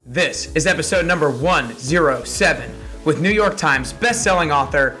This is episode number 107 with New York Times best-selling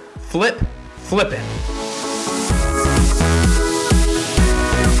author Flip Flippin'.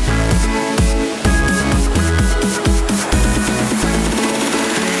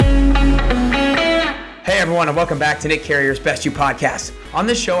 Hey everyone, and welcome back to Nick Carrier's Best You podcast. On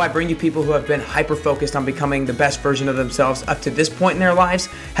this show, I bring you people who have been hyper-focused on becoming the best version of themselves up to this point in their lives,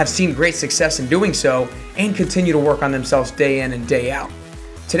 have seen great success in doing so, and continue to work on themselves day in and day out.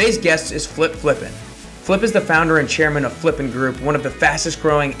 Today's guest is Flip Flippin'. Flip is the founder and chairman of Flippin' Group, one of the fastest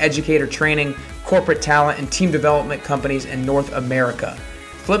growing educator training, corporate talent, and team development companies in North America.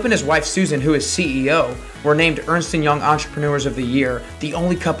 Flip and his wife Susan, who is CEO, were named Ernst & Young Entrepreneurs of the Year, the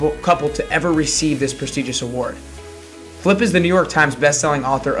only couple to ever receive this prestigious award. Flip is the New York Times bestselling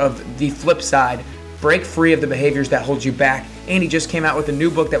author of The Flip Side, Break Free of the Behaviors That Hold You Back, and he just came out with a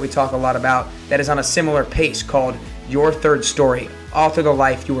new book that we talk a lot about that is on a similar pace called Your Third Story, Author the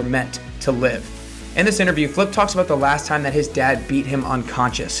Life You Were Meant to Live. In this interview, Flip talks about the last time that his dad beat him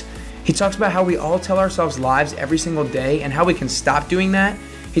unconscious. He talks about how we all tell ourselves lies every single day and how we can stop doing that.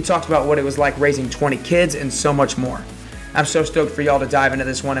 He talks about what it was like raising 20 kids and so much more. I'm so stoked for y'all to dive into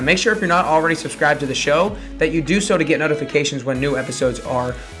this one, and make sure if you're not already subscribed to the show that you do so to get notifications when new episodes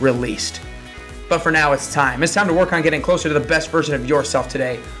are released. But for now, it's time. It's time to work on getting closer to the best version of yourself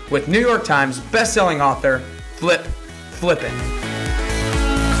today with New York Times bestselling author Flip Flippin'.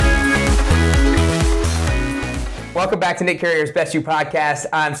 Welcome back to Nick Carrier's Best You podcast.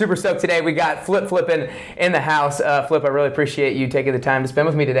 I'm super stoked today. We got Flip Flippin' in the house. Flip, I really appreciate you taking the time to spend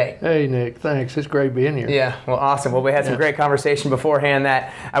with me today. Hey, Nick. Thanks. It's great being here. Yeah, well, awesome. Well, we had some great conversation beforehand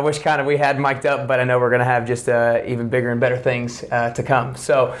that I wish kind of we had mic'd up, but I know we're going to have just even bigger and better things to come.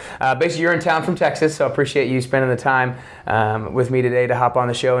 So basically, you're in town from Texas, so I appreciate you spending the time with me today to hop on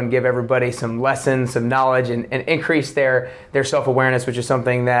the show and give everybody some lessons, some knowledge, and increase their self-awareness, which is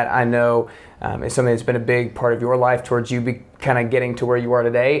something that I know is something that's been a big part of your life towards you kind of getting to where you are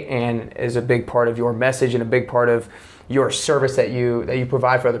today, and is a big part of your message and a big part of your service that you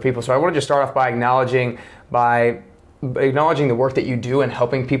provide for other people. So I want to just start off by acknowledging the work that you do and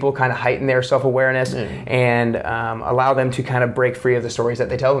helping people kind of heighten their self-awareness and allow them to kind of break free of the stories that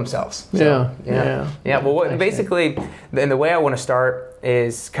they tell themselves. So, yeah. Well, basically, and the way I want to start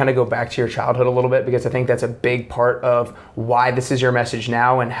is kind of go back to your childhood a little bit, because I think that's a big part of why this is your message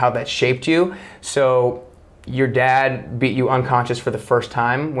now and how that shaped you. So your dad beat you unconscious for the first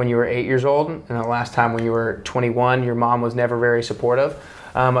time when you were 8 years old, and the last time when you were 21. Your mom was never very supportive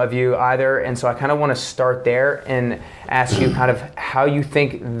of you either. And so I kind of want to start there and ask you kind of how you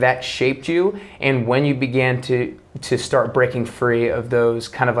think that shaped you and when you began to start breaking free of those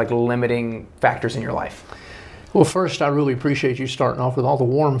kind of like limiting factors in your life. Well, first, I really appreciate you starting off with all the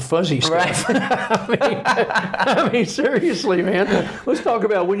warm, fuzzy stuff. Right. I mean, seriously, man. Let's talk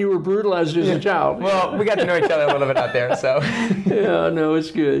about when you were brutalized as a child. Well, we got to know each other a little bit out there, so. Yeah, no, it's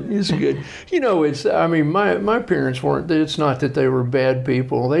good. It's good. You know, my parents weren't, it's not that they were bad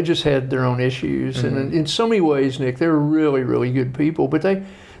people. They just had their own issues. Mm-hmm. And in so many ways, Nick, they were really, really good people. But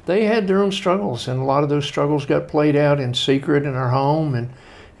they had their own struggles, and a lot of those struggles got played out in secret in our home, and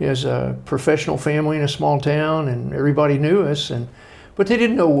as a professional family in a small town, and everybody knew us, but they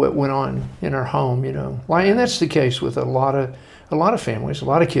didn't know what went on in our home, you know. And that's the case with a lot of families. A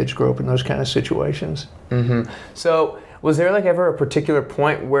lot of kids grow up in those kind of situations. Mm-hmm. So was there like ever a particular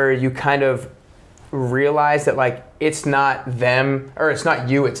point where you kind of realized that like it's not them, or it's not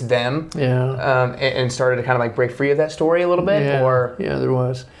you, it's them? Yeah. And started to kind of like break free of that story a little bit? Yeah, there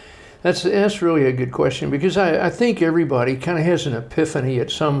was. That's really a good question, because I think everybody kind of has an epiphany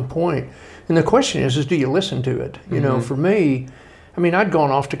at some point. And the question is do you listen to it? You know, for me, I mean, I'd gone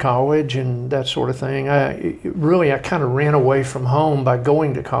off to college and that sort of thing. I kind of ran away from home by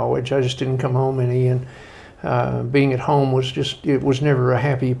going to college. I just didn't come home any, and being at home it was never a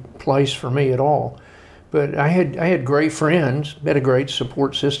happy place for me at all. But I had great friends, had a great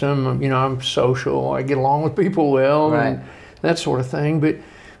support system. You know, I'm social, I get along with people well, right, and that sort of thing. But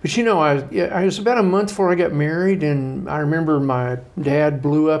you know, I was about a month before I got married, and I remember my dad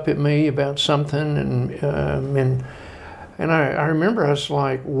blew up at me about something, and I remember I was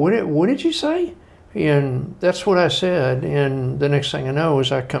like, what did you say? And that's what I said. And the next thing I know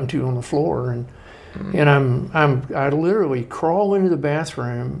is I come to on the floor, and I literally crawl into the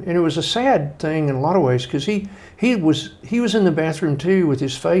bathroom, and it was a sad thing in a lot of ways, because he was in the bathroom too with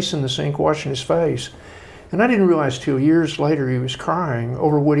his face in the sink washing his face. And I didn't realize till years later he was crying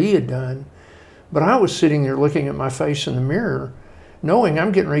over what he had done. But I was sitting there looking at my face in the mirror, knowing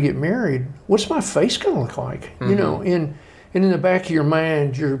I'm getting ready to get married. What's my face going to look like? Mm-hmm. You know, and in the back of your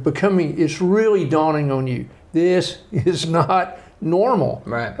mind, it's really dawning on you. This is not normal.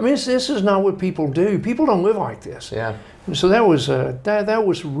 Right. I mean, this is not what people do. People don't live like this. Yeah. And so that was that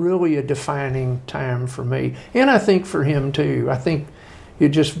was really a defining time for me, and I think for him too. I think it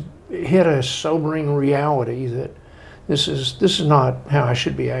just hit a sobering reality that this is not how I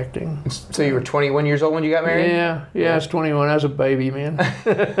should be acting. So you were 21 years old when you got married? Yeah, I was 21. I was a baby, man.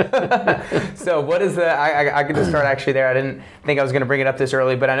 So what is I could just start actually there. I didn't think I was going to bring it up this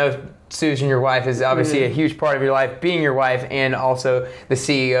early, but I know Susan, your wife, is obviously a huge part of your life, being your wife and also the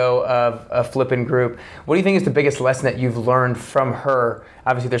CEO of Flippin' Group. What do you think is the biggest lesson that you've learned from her?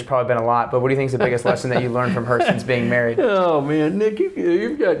 Obviously, there's probably been a lot, but what do you think is the biggest lesson that you learned from her since being married? Oh, man, Nick,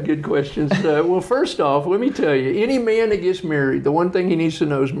 you've got good questions. Well, first off, let me tell you, any man that gets married, the one thing he needs to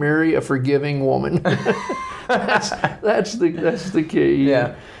know is marry a forgiving woman. that's the key.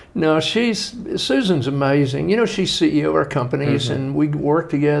 Yeah. No, Susan's amazing. You know, she's CEO of our companies, and we work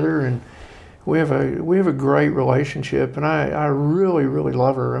together, and we have a great relationship, and I really, really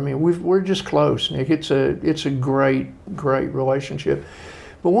love her. I mean, we're just close, Nick. It's a great relationship.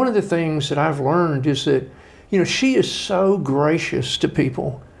 But one of the things that I've learned is that, you know, she is so gracious to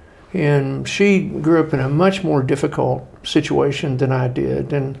people, and she grew up in a much more difficult situation than I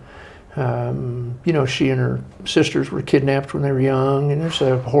did, and you know, she and her sisters were kidnapped when they were young, and there's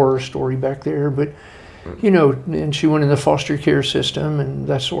a horror story back there. But you know, and she went in the foster care system and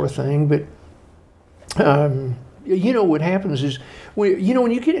that sort of thing. But you know, what happens is,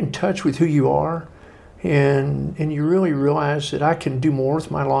 when you get in touch with who you are, and you really realize that I can do more with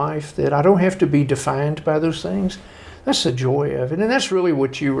my life, that I don't have to be defined by those things. That's the joy of it, and that's really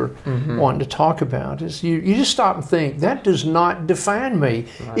what you were wanting to talk about. Is you just stop and think, that does not define me,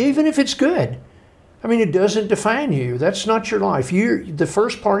 even if it's good. I mean, it doesn't define you. That's not your life. The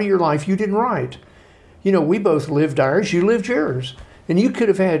first part of your life you didn't write. You know, we both lived ours. You lived yours, and you could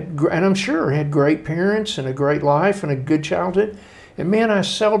have had, and I'm sure had great parents and a great life and a good childhood. And man, I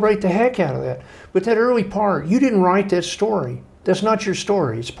celebrate the heck out of that. But that early part, you didn't write that story. That's not your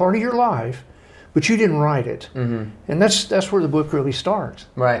story. It's part of your life, but you didn't write it. And that's where the book really starts.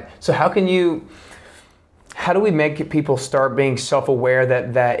 Right. So how do we make people start being self-aware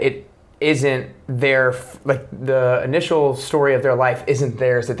that it isn't their, like, the initial story of their life isn't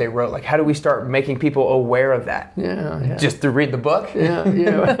theirs that they wrote? Like, how do we start making people aware of that? Yeah. Just to read the book? Yeah.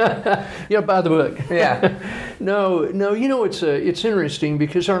 Yeah, buy the book. Yeah. No, you know, it's interesting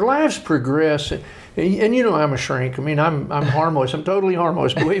because our lives progress, and you know, I'm a shrink. I mean, I'm harmless. I'm totally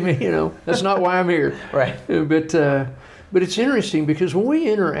harmless, believe me, you know. That's not why I'm here. Right. But it's interesting because when we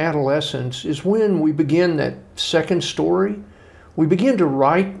enter adolescence is when we begin that second story. We begin to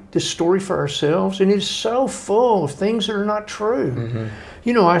write this story for ourselves, and it's so full of things that are not true.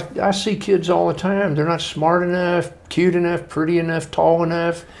 You know, I see kids all the time. They're not smart enough, cute enough, pretty enough, tall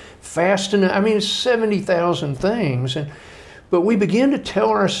enough, fast enough. I mean, it's 70,000 things. But we begin to tell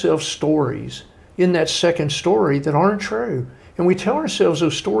ourselves stories in that second story that aren't true. And we tell ourselves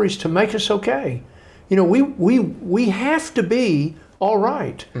those stories to make us okay. You know, we have to be all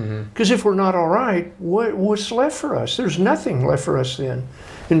right. Because if we're not all right, what's left for us? There's nothing left for us then.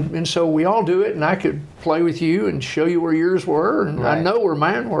 And so we all do it, and I could play with you and show you where yours were, and I know where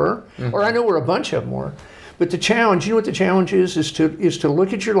mine were, or I know where a bunch of them were. But the challenge, you know what the challenge is to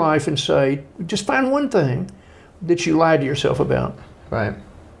look at your life and say, just find one thing that you lied to yourself about. Right.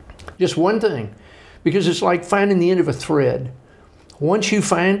 Just one thing. Because it's like finding the end of a thread. Once you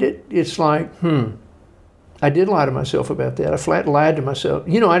find it, it's like, I did lie to myself about that. I flat lied to myself.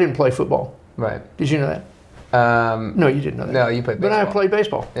 You know, I didn't play football. Right. Did you know that? No, you didn't know that. No, you played baseball. But I played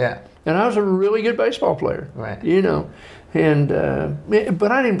baseball. Yeah. And I was a really good baseball player. Right. You know, and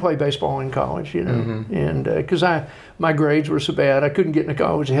but I didn't play baseball in college. You know, and because my grades were so bad, I couldn't get into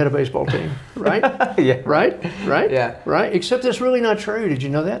college. I had a baseball team. Right. Yeah. Right. Yeah. Right. Except that's really not true. Did you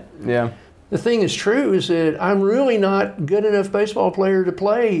know that? Yeah. The thing that's true is that I'm really not good enough baseball player to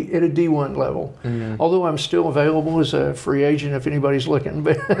play at a D1 level, although I'm still available as a free agent if anybody's looking.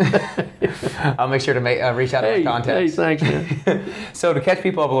 But I'll make sure to reach out to my contacts. Hey, thanks, man. So to catch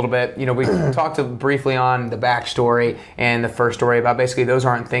people up a little bit, you know, we talked briefly on the backstory and the first story about basically those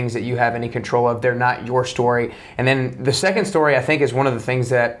aren't things that you have any control of. They're not your story. And then the second story, I think, is one of the things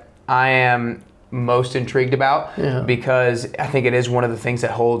that I am most intrigued about because I think it is one of the things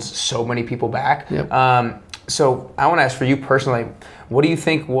that holds so many people back. Yep. So I want to ask for you personally, what do you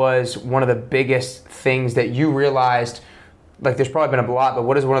think was one of the biggest things that you realized? Like, there's probably been a lot, but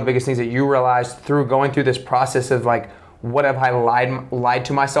what is one of the biggest things that you realized through going through this process of, like, what have I lied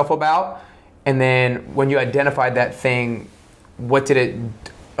to myself about? And then when you identified that thing, what did it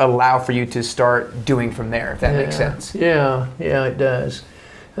allow for you to start doing from there, if that makes sense? Yeah, it does.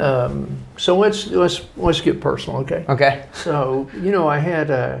 So let's get personal, okay? Okay. So I had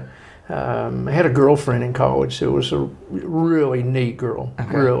a girlfriend in college that was a really neat girl,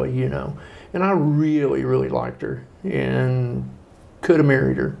 really, and I really, really liked her and could have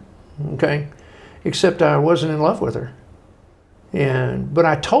married her, okay? Except I wasn't in love with her. But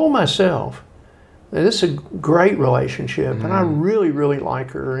I told myself that this is a great relationship, and I really, really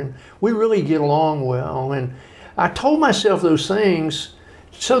like her, and we really get along well. And I told myself those things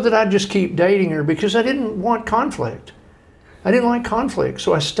so that I'd just keep dating her because I didn't want conflict. I didn't like conflict,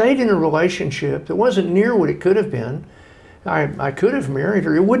 so I stayed in a relationship that wasn't near what it could have been. I could have married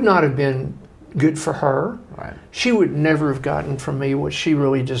her. It would not have been good for her. Right. She would never have gotten from me what she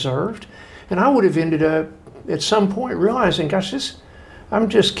really deserved. And I would have ended up at some point realizing, gosh, I'm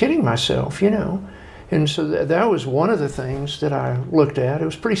just kidding myself, And so that was one of the things that I looked at. It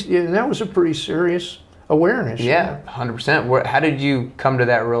was and that was a pretty serious awareness. Yeah, 100%. How did you come to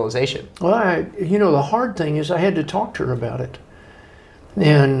that realization? Well, the hard thing is I had to talk to her about it.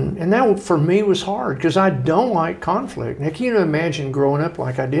 And that for me was hard because I don't like conflict. Now, can you imagine growing up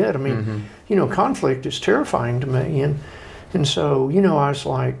like I did? I mean, conflict is terrifying to me. And so, I was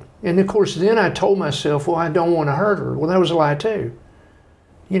like, and of course, then I told myself, well, I don't want to hurt her. Well, that was a lie too.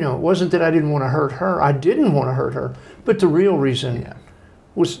 It wasn't that I didn't want to hurt her. I didn't want to hurt her. But the real reason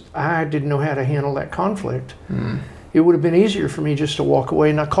was I didn't know how to handle that conflict. It would have been easier for me just to walk away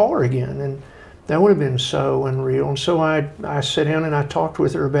and not call her again. And that would have been so unreal. And so I sat down and I talked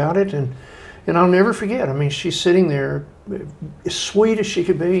with her about it. And I'll never forget. I mean, she's sitting there as sweet as she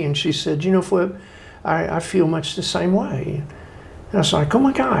could be. And she said, Flip, I feel much the same way. And I was like, oh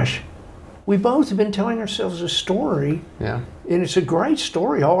my gosh. We both have been telling ourselves a story. Yeah. And it's a great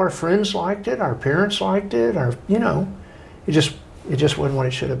story. All our friends liked it. Our parents liked it. It just wasn't what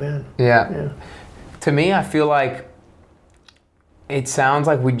it should have been. Yeah. To me, I feel like it sounds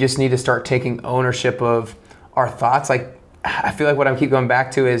like we just need to start taking ownership of our thoughts. Like, I feel like what I keep going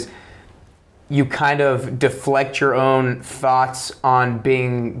back to is you kind of deflect your own thoughts on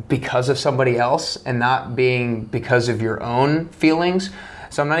being because of somebody else and not being because of your own feelings.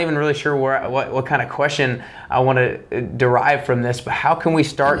 So I'm not even really sure what kind of question I want to derive from this, but how can we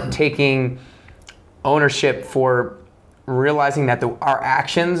start taking ownership for realizing that our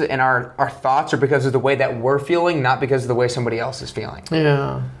actions and our thoughts are because of the way that we're feeling, not because of the way somebody else is feeling?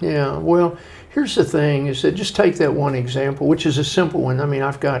 Yeah. Well, here's the thing, is that just take that one example, which is a simple one. I mean,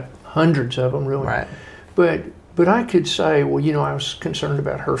 I've got hundreds of them, really. Right. But I could say, well, I was concerned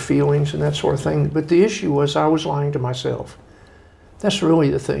about her feelings and that sort of thing. But the issue was I was lying to myself. That's really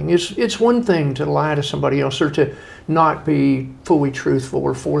the thing. It's one thing to lie to somebody else or to not be fully truthful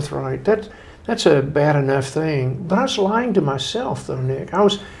or forthright. That's a bad enough thing. But I was lying to myself, though, Nick. I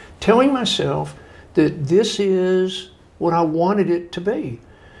was telling myself that this is what I wanted it to be.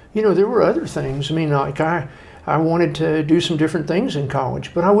 There were other things. I mean, like I wanted to do some different things in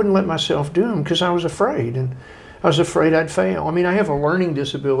college, but I wouldn't let myself do them because I was afraid. And I was afraid I'd fail. I mean, I have a learning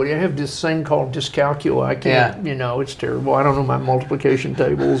disability. I have this thing called dyscalculia. I can't, it's terrible. I don't know my multiplication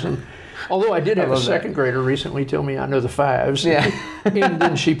tables. And although I did have a second grader recently tell me I know the fives. Yeah. And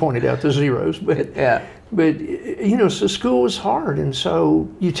then she pointed out the zeros. But so school was hard. And so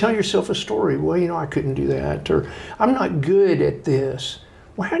you tell yourself a story. Well, I couldn't do that. Or I'm not good at this.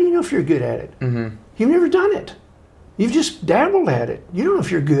 Well, how do you know if you're good at it? Mm-hmm. You've never done it. You've just dabbled at it. You don't know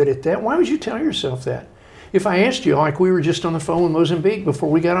if you're good at that. Why would you tell yourself that? If I asked you, like we were just on the phone with Mozambique before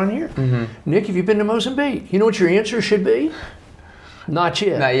we got on here, Nick, have you been to Mozambique? You know what your answer should be? Not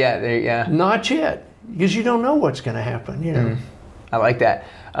yet. Not yet. Not yet, because you don't know what's going to happen. I like that.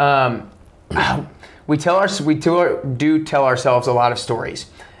 We do tell ourselves a lot of stories.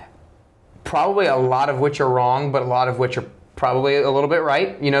 Probably a lot of which are wrong, but a lot of which are probably a little bit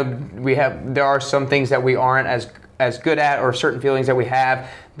right. There are some things that we aren't as good at, or certain feelings that we have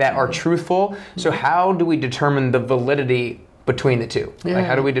that are truthful. So how do we determine the validity between the two? Yeah. Like,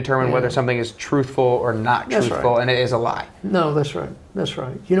 how do we determine whether something is truthful or not truthful, and it is a lie? No, that's right.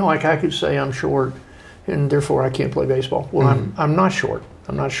 Like I could say I'm short and therefore I can't play baseball. Well, I'm not short.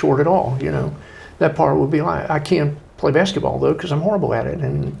 I'm not short at all. That part would be a lie. I can't play basketball though because I'm horrible at it,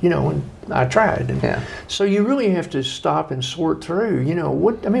 and and I tried. And so you really have to stop and sort through.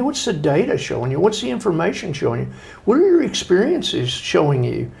 What's the data showing you? What's the information showing you? What are your experiences showing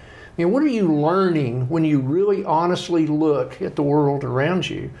you? What are you learning when you really honestly look at the world around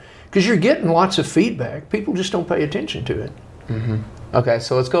you? Because you're getting lots of feedback. People just don't pay attention to it. Mm-hmm. Okay,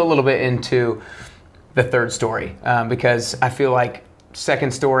 so let's go a little bit into the third story, because I feel like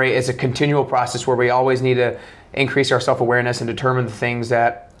second story is a continual process where we always need to increase our self-awareness and determine the things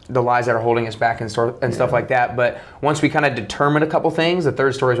that the lies that are holding us back and stuff like that. But once we kind of determine a couple things, the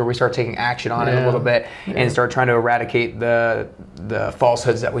third story is where we start taking action on it a little bit and start trying to eradicate the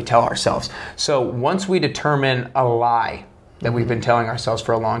falsehoods that we tell ourselves. So once we determine a lie that we've been telling ourselves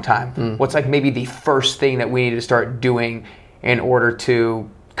for a long time, what's like maybe the first thing that we need to start doing in order to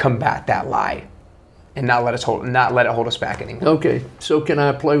combat that lie and not let it hold us back anymore? Okay, so can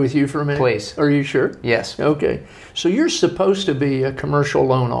I play with you for a minute? Please. Are you sure? Yes. Okay, so you're supposed to be a commercial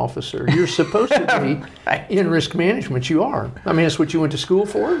loan officer. You're supposed to be Right. in risk management. You are. I mean, that's what you went to school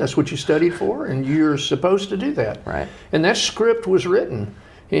for. That's what you studied for, and you're supposed to do that. Right. And that script was written,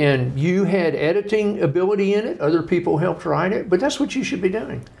 and you had editing ability in it. Other people helped write it, but that's what you should be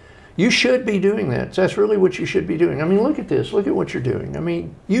doing. You should be doing that. That's really what you should be doing. I mean, look at this. Look at what you're doing. I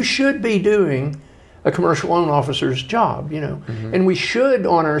mean, you should be doing a commercial loan officer's job, and we should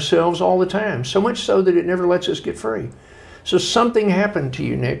on ourselves all the time, so much so that it never lets us get free. So something happened to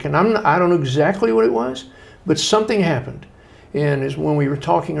you, Nick, and I don't know exactly what it was, but something happened. And as when we were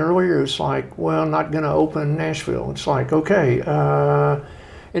talking earlier, it was like, well, I'm not going to open Nashville. It's like, okay,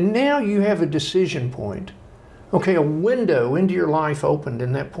 and now you have a decision point. Okay, a window into your life opened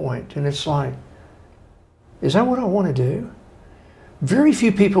in that point, and it's like, is that what I want to do? Very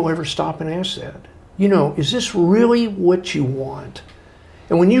few people ever stop and ask that. Is this really what you want?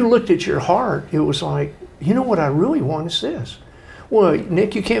 And when you looked at your heart, it was like, what I really want is this. Well,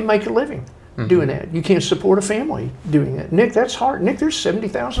 Nick, you can't make a living doing that. You can't support a family doing that. Nick, that's hard. Nick, there's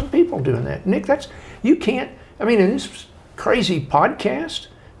 70,000 people doing that. Nick, you can't, in this crazy podcast,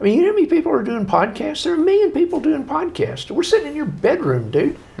 you know how many people are doing podcasts? There are 1 million people doing podcasts. We're sitting in your bedroom,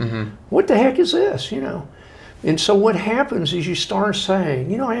 dude. What the heck is this, And so what happens is you start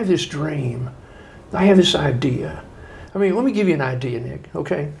saying, I have this dream. I have this idea. Let me give you an idea, Nick,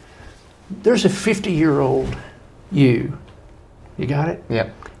 okay? There's a 50-year-old you. You got it?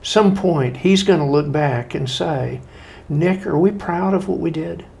 Yep. Some point, he's going to look back and say, Nick, are we proud of what we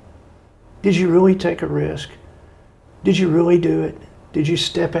did? Did you really take a risk? Did you really do it? Did you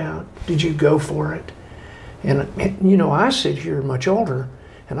step out? Did you go for it? And, I sit here much older,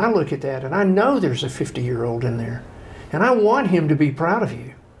 and I look at that, and I know there's a 50-year-old in there. And I want him to be proud of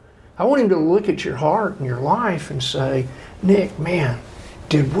you. I want him to look at your heart and your life and say, Nick, man,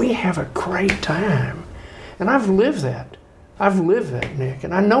 did we have a great time? And I've lived that. Nick,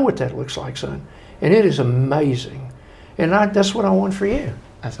 and I know what that looks like, son. And it is amazing. And that's what I want for you.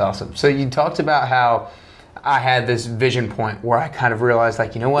 That's awesome. So you talked about how I had this vision point where I kind of realized,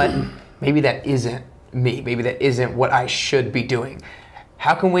 like, you know what? Maybe that isn't me. Maybe that isn't what I should be doing.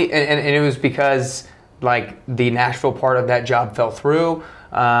 How can we, and it was because, like, the Nashville part of that job fell through.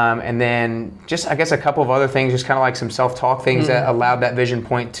 And then just, I guess, a couple of other things, just kind of like some self-talk things that allowed that vision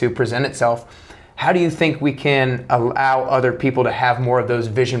point to present itself. How do you think we can allow other people to have more of those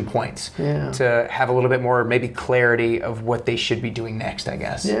vision points, to have a little bit more maybe clarity of what they should be doing next, I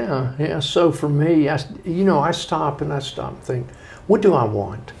guess? Yeah. So for me, I stop and think, what do I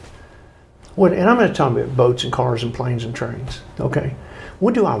want? And I'm going to talk about boats and cars and planes and trains, okay?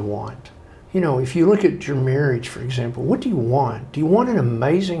 What do I want? If you look at your marriage, for example, what do you want? Do you want an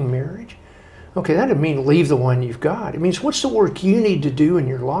amazing marriage? Okay, that doesn't mean leave the one you've got. It means what's the work you need to do in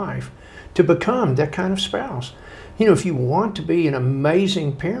your life to become that kind of spouse? If you want to be an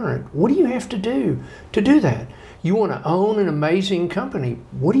amazing parent, what do you have to do that? You want to own an amazing company,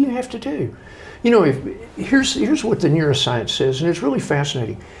 what do you have to do? Here's what the neuroscience says, and it's really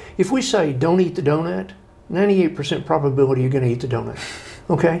fascinating. If we say don't eat the donut, 98% probability you're going to eat the donut.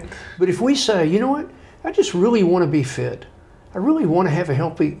 Okay? But if we say, you know what, I just really want to be fit. I really want to have a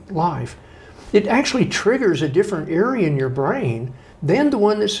healthy life. It actually triggers a different area in your brain than the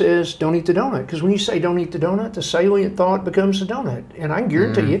one that says don't eat the donut. Because when you say don't eat the donut, the salient thought becomes the donut. And I can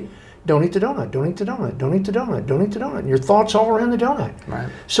guarantee you, don't eat the donut, don't eat the donut, don't eat the donut, don't eat the donut. And your thoughts all around the donut. Right.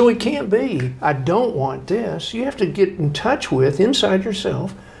 So it can't be, I don't want this. You have to get in touch with, inside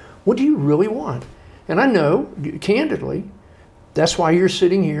yourself, what do you really want? And I know, candidly, that's why you're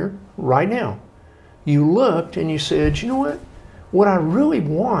sitting here right now. You looked and you said, you know what? What I really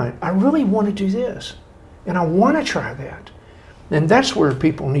want to do this. And I want to try that. And that's where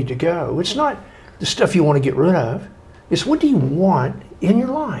people need to go. It's not the stuff you want to get rid of. It's what do you want in your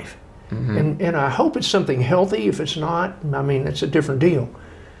life? And I hope it's something healthy. If it's not, it's a different deal.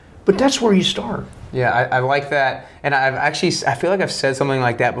 But that's where you start. Yeah, I like that. And I feel like I've said something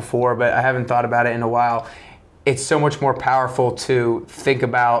like that before, but I haven't thought about it in a while. It's so much more powerful to think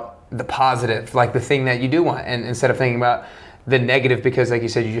about the positive, like the thing that you do want, and instead of thinking about the negative, because like you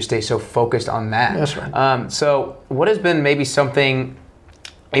said, you just stay so focused on that. That's right. So what has been maybe something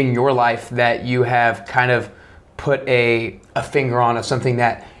in your life that you have kind of put a finger on of something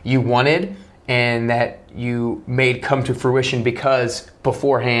that you wanted and that you made come to fruition because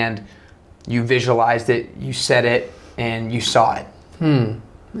beforehand you visualized it, you said it, and you saw it?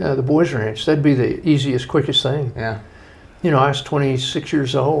 Yeah, the Boys Ranch, that'd be the easiest, quickest thing. Yeah. I was 26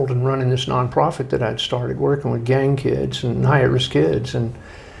 years old and running this nonprofit that I'd started, working with gang kids and high-risk kids. And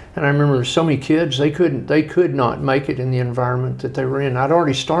I remember so many kids, they could not make it in the environment that they were in. I'd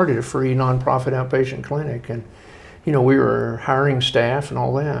already started a free nonprofit outpatient clinic, and we were hiring staff and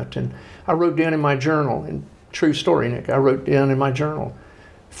all that. And I wrote down in my journal, and true story, Nick, I wrote down in my journal,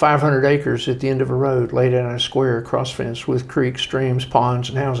 500 acres at the end of a road laid out in a square cross-fenced with creeks, streams, ponds,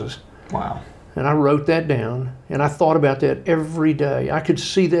 and houses. Wow. And I wrote that down, and I thought about that every day. I could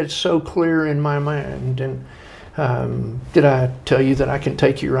see that so clear in my mind. And did I tell you that I can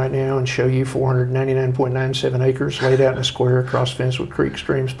take you right now and show you 499.97 acres laid out in a square, cross-fenced with creeks,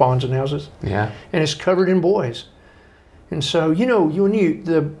 streams, ponds, and houses? Yeah. And it's covered in boys. And so,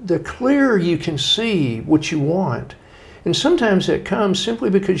 the clearer you can see what you want, and sometimes that comes simply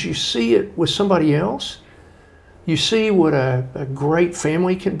because you see it with somebody else. You see what a great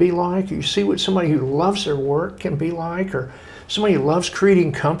family can be like. You see what somebody who loves their work can be like, or somebody who loves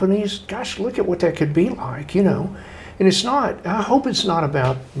creating companies. Gosh, look at what that could be like, And it's not, I hope it's not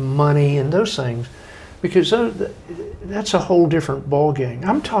about money and those things, because that's a whole different ballgame.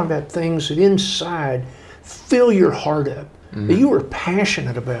 I'm talking about things that inside fill your heart up, that you are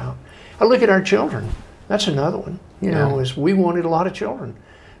passionate about. I look at our children. That's another one, is we wanted a lot of children.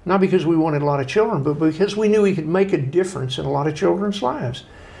 Not because we wanted a lot of children, but because we knew we could make a difference in a lot of children's lives.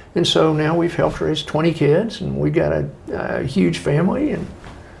 And so now we've helped raise 20 kids, and we got a huge family. And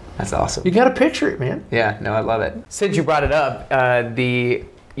that's awesome. You got to picture it, man. Yeah, no, I love it. Since you brought it up,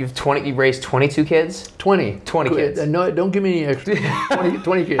 you've raised 22 kids? 20 kids. No, don't give me any extra.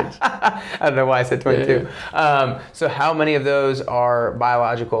 20 kids. I don't know why I said 22. Yeah. So how many of those are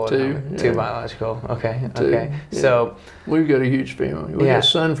biological? Two biological. Okay. Two. Okay. Yeah. So we've got a huge family. We got a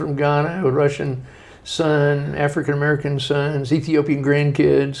son from Ghana, a Russian son, African American sons, Ethiopian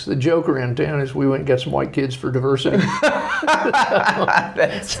grandkids. The joke around town is we went and got some white kids for diversity.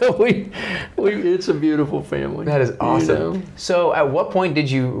 so it's a beautiful family. That is awesome. So at what point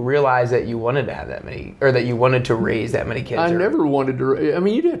did you realize that you wanted to have that many, or that you wanted to raise that many kids? I never wanted to.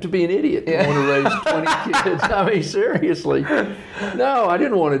 You'd have to be an idiot to want to raise 20 kids. Seriously. No, I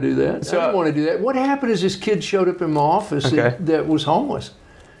didn't want to do that. I didn't want to do that. What happened is this kid showed up in my office that was homeless.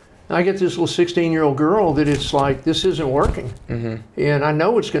 I get this little 16-year-old girl that it's like, this isn't working. Mm-hmm. And I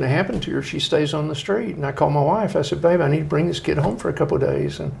know what's going to happen to her if she stays on the street. And I called my wife. I said, babe, I need to bring this kid home for a couple of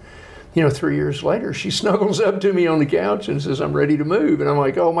days. And, 3 years later, she snuggles up to me on the couch and says, I'm ready to move. And I'm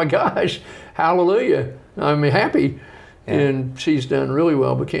like, oh, my gosh, hallelujah. I'm happy. Yeah. And she's done really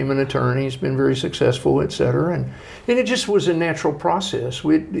well, became an attorney, has been very successful, et cetera. And it just was a natural process.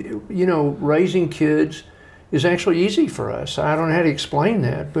 Raising kids is actually easy for us. I don't know how to explain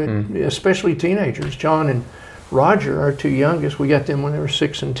that, but especially teenagers. John and Roger, our two youngest, we got them when they were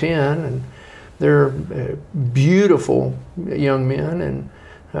 6 and 10, and they're beautiful young men.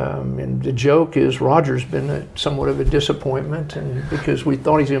 And the joke is Roger's been somewhat of a disappointment, and because we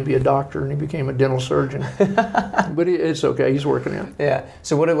thought he's going to be a doctor, and he became a dental surgeon. But it's okay. He's working out. Yeah.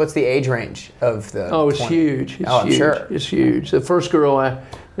 So what's the age range of the? Oh, it's 20? Huge. It's huge. I'm sure. It's huge. The first girl I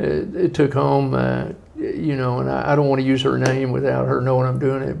took home. And I don't want to use her name without her knowing I'm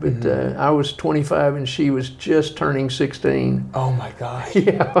doing it, but I was 25 and she was just turning 16. Oh my gosh.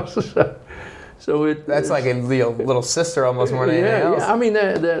 Yeah. That's like a little sister almost more than anything else.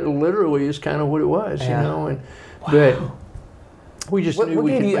 Yeah. That literally is kind of what it was, and but we just knew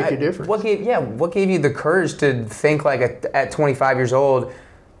we could make a difference. What gave you the courage to think like at 25 years old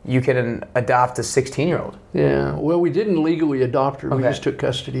you could adopt a 16-year-old? Yeah. Well, we didn't legally adopt her. Okay. We just took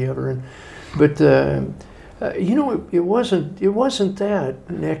custody of her. But it wasn't that,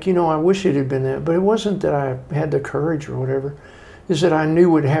 Nick. I wish it had been that, but it wasn't that I had the courage or whatever. Is that I knew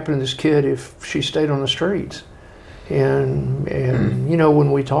what would happen to this kid if she stayed on the streets, and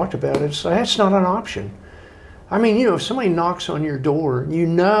when we talked about it, that's not an option. If somebody knocks on your door, you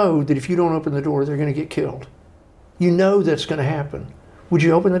know that if you don't open the door, they're going to get killed. You know that's going to happen. Would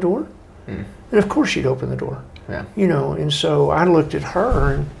you open the door? And of course you'd open the door. Yeah. And so I looked at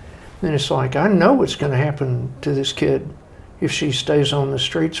her and it's like, I know what's going to happen to this kid if she stays on the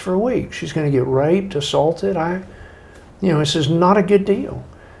streets for a week. She's going to get raped, assaulted. This is not a good deal.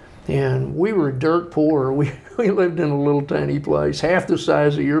 And we were dirt poor. We lived in a little tiny place, half the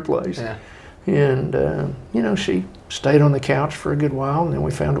size of your place. Yeah. And, she stayed on the couch for a good while, and then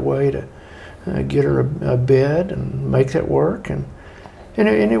we found a way to get her a bed and make that work. And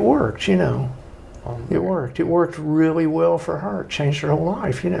it worked, It worked. It worked really well for her. It changed her whole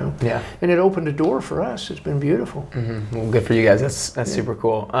life, Yeah. And it opened a door for us. It's been beautiful. Mm-hmm. Well, good for you guys. That's super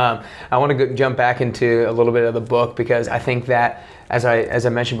cool. I want to jump back into a little bit of the book, because I think that, as I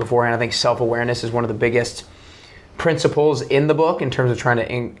mentioned beforehand, I think self-awareness is one of the biggest principles in the book in terms of trying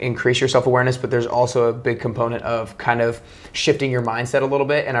to increase your self-awareness, but there's also a big component of kind of shifting your mindset a little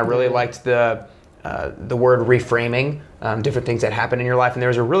bit. And I really liked the word reframing, different things that happen in your life. And there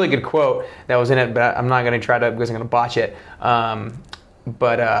was a really good quote that was in it, but I'm not going to try to, because I'm going to botch it.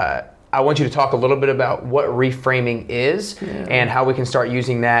 But I want you to talk a little bit about what reframing is and how we can start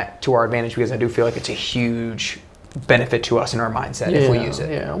using that to our advantage, because I do feel like it's a huge benefit to us in our mindset if we use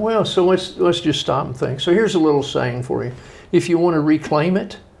it. Yeah, well, so let's just stop and think. So here's a little saying for you. If you want to reclaim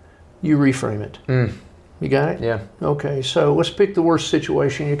it, you reframe it. You got it? Yeah. Okay, so let's pick the worst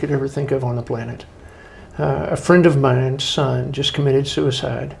situation you could ever think of on the planet. A friend of mine's son just committed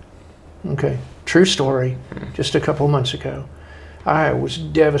suicide. Okay, true story, just a couple of months ago. I was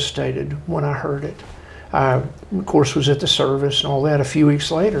devastated when I heard it. I, of course, was at the service and all that. A few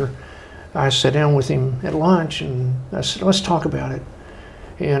weeks later, I sat down with him at lunch and I said, let's talk about it.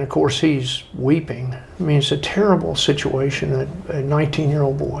 And of course, he's weeping. I mean, it's a terrible situation, a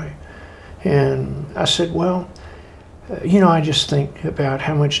 19-year-old boy. And I said, well, I just think about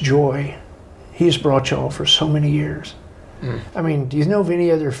how much joy he's brought y'all for so many years. I mean, do you know of any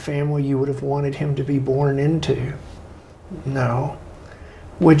other family you would have wanted him to be born into? No.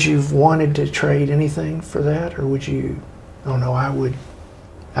 Would you have wanted to trade anything for that? Or would you? Oh no, I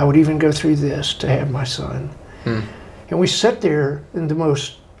would even go through this to have my son. And we sat there in the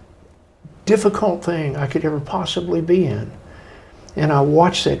most difficult thing I could ever possibly be in. And I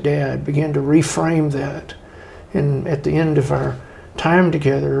watched that dad begin to reframe that. And at the end of our time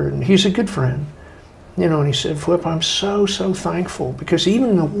together, and he's a good friend, and he said, Flip, I'm so thankful, because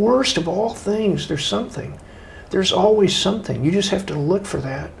even in the worst of all things, there's something. There's always something. You just have to look for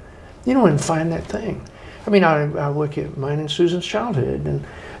that, and find that thing. I mean, I look at mine and Susan's childhood, and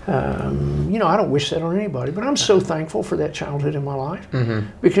I don't wish that on anybody, but I'm so thankful for that childhood in my life,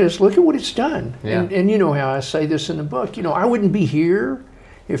 because look at what it's done. Yeah. And you know how I say this in the book, I wouldn't be here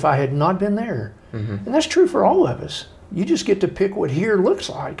if I had not been there. And that's true for all of us. You just get to pick what here looks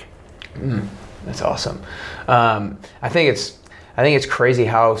like. That's awesome. I think it's crazy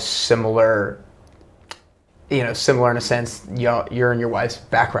how similar in a sense, your and your wife's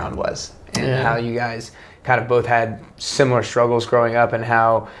background was, and how you guys kind of both had similar struggles growing up, and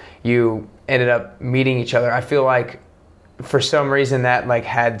how you ended up meeting each other. I feel like for some reason that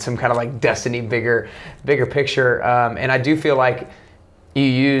had some kind of destiny, bigger picture. And I do feel like you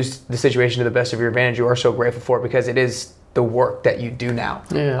used the situation to the best of your advantage. You are so grateful for it, because it is the work that you do now.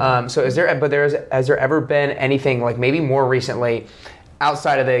 Yeah. So has there ever been anything maybe more recently,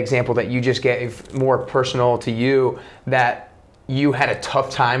 outside of the example that you just gave, more personal to you, that you had a tough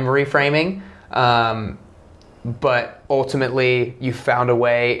time reframing, but ultimately you found a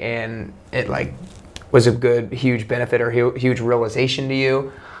way and it was a good, huge benefit or huge realization to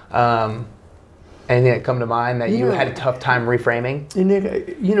you? Anything that come to mind that you had a tough time reframing? And Nick,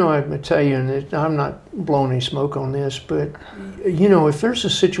 I'm going to tell you, and I'm not blowing any smoke on this, but if there's a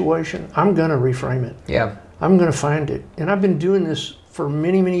situation, I'm going to reframe it. Yeah. I'm going to find it. And I've been doing this for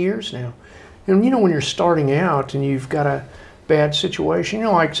many, many years now. And when you're starting out and you've got a bad situation,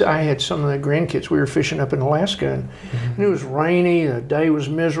 like I had some of the grandkids, we were fishing up in Alaska, and it was rainy, the day was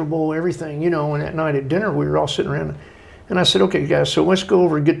miserable, everything, and that night at dinner we were all sitting around, and I said, okay guys, so let's go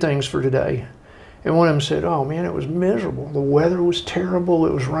over good things for today. And one of them said, oh man, it was miserable. The weather was terrible,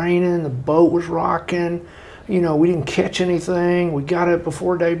 it was raining, the boat was rocking, we didn't catch anything, we got up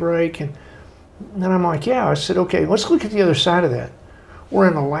before daybreak, and then I'm like, yeah, I said, okay, let's look at the other side of that. We're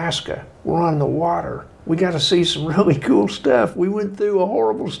in Alaska, we're on the water, we got to see some really cool stuff. We went through a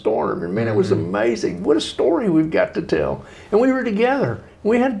horrible storm, and man, it was amazing. What a story we've got to tell. And we were together,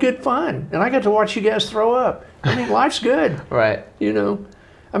 we had good fun, and I got to watch you guys throw up. I mean, life's good. Right.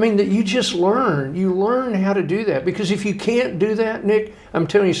 I mean, that you just you learn how to do that, because if you can't do that, Nick, I'm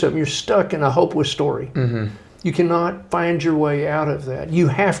telling you something, you're stuck in a hopeless story. You cannot find your way out of that. You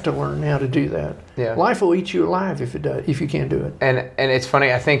have to learn how to do that. Yeah. Life will eat you alive if you can't do it. And it's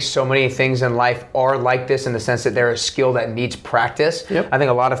funny, I think so many things in life are like this, in the sense that they're a skill that needs practice. Yep. I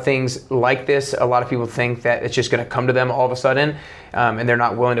think a lot of things like this, a lot of people think that it's just going to come to them all of a sudden, and they're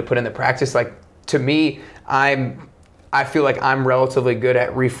not willing to put in the practice. To me, I feel like I'm relatively good at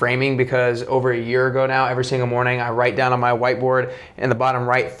reframing, because over a year ago now, every single morning I write down on my whiteboard in the bottom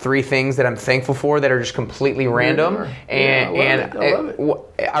right 3 things that I'm thankful for that are just completely random. And I love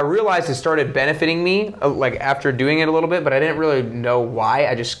it. I realized it started benefiting me after doing it a little bit, but I didn't really know why.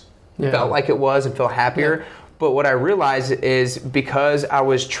 I just felt like it was and felt happier. Yeah. But what I realized is because I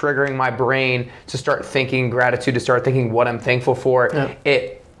was triggering my brain to start thinking gratitude, to start thinking what I'm thankful for,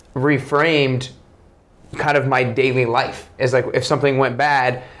 it reframed kind of my daily life. It's like if something went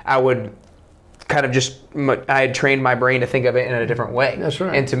bad, I would kind of I had trained my brain to think of it in a different way. That's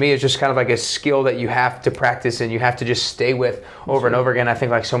right. And to me, it's just kind of like a skill that you have to practice and you have to just stay with over and over again. I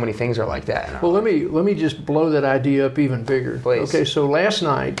think like so many things are like that. Well, let me just blow that idea up even bigger. Please. Okay, so last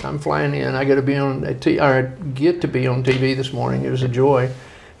night I'm flying in. I get to be on TV this morning. It was a joy.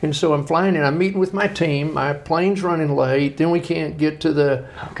 And so I'm flying in, I'm meeting with my team, my plane's running late, then we can't get to the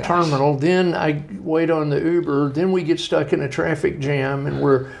terminal, then I wait on the Uber, then we get stuck in a traffic jam and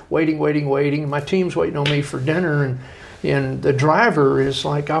we're waiting. My team's waiting on me for dinner and the driver is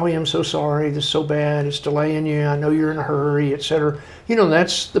like, oh, I'm so sorry, this is so bad, it's delaying you, I know you're in a hurry, etc.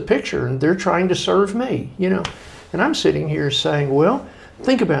 That's the picture, and they're trying to serve me, And I'm sitting here saying, well,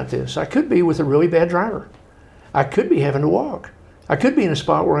 think about this, I could be with a really bad driver. I could be having to walk. I could be in a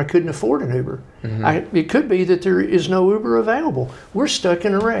spot where I couldn't afford an Uber. Mm-hmm. It could be that there is no Uber available. We're stuck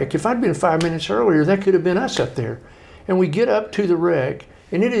in a wreck. If I'd been 5 minutes earlier, that could have been us up there. And we get up to the wreck,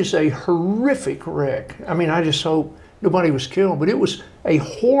 and it is a horrific wreck. I mean, I just hope nobody was killed, but it was a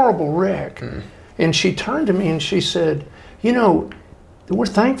horrible wreck. Mm. And she turned to me and she said, we're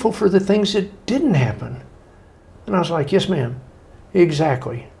thankful for the things that didn't happen. And I was like, yes, ma'am,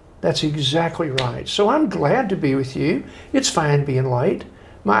 exactly. That's exactly right. So I'm glad to be with you. It's fine being late.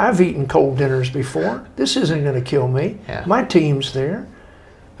 I've eaten cold dinners before. This isn't going to kill me. Yeah. My team's there.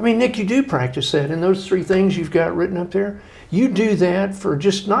 I mean, Nick, you do practice that. And those 3 things you've got written up there, you do that for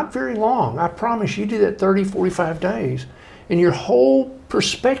just not very long. I promise you do that 30, 45 days. And your whole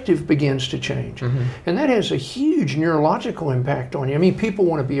perspective begins to change. Mm-hmm. And that has a huge neurological impact on you. I mean, people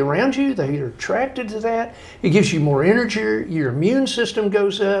want to be around you. They're attracted to that. It gives you more energy. Your immune system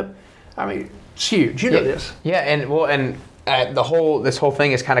goes up. I mean, it's huge. You know this. Yeah, and this whole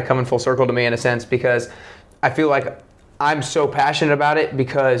thing is kind of coming full circle to me in a sense, because I feel like I'm so passionate about it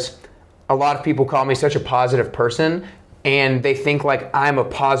because a lot of people call me such a positive person, and they think like I'm a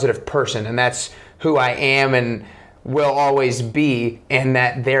positive person, and that's who I am and will always be, and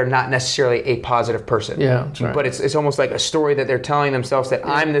that they're not necessarily a positive person. Yeah, that's right. But it's almost like a story that they're telling themselves that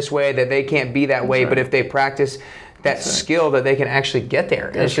I'm this way, that they can't be that way, but if they practice that skill, that they can actually get there.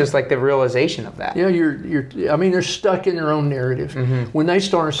 And it's just like the realization of that. Yeah, they're stuck in their own narrative. Mm-hmm. When they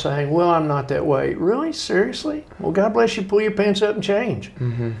start saying, well, I'm not that way. Really? Seriously? Well, God bless you, pull your pants up and change.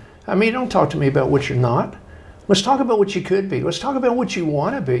 Mm-hmm. I mean, don't talk to me about what you're not. Let's talk about what you could be. Let's talk about what you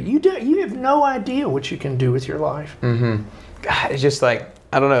want to be. You have no idea what you can do with your life. Mm-hmm. God, it's just like,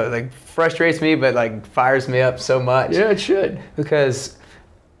 I don't know, like frustrates me, but like fires me up so much. Yeah, it should. Because,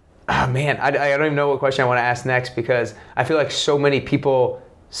 oh man, I don't even know what question I want to ask next, because I feel like so many people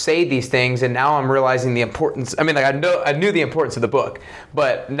say these things, and now I'm realizing the importance. I mean, like I knew the importance of the book,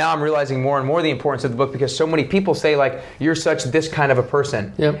 but now I'm realizing more and more the importance of the book, because so many people say like, you're such this kind of a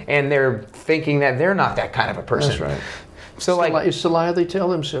person. Yep. And they're thinking that they're not that kind of a person. That's right. So it's the lie they tell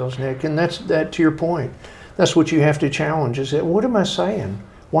themselves, Nick, and that's that. To your point, that's what you have to challenge. Is that, what am I saying?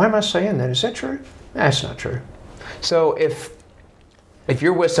 Why am I saying that? Is that true? That's not true. So if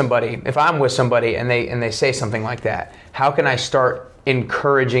you're with somebody, if I'm with somebody and they say something like that, how can I start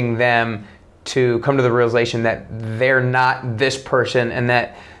encouraging them to come to the realization that they're not this person and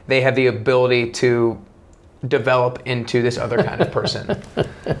that they have the ability to develop into this other kind of person?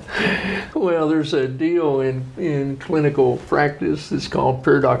 Well, there's a deal in clinical practice that's called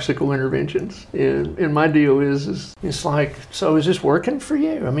paradoxical interventions. And my deal is it's like, so is this working for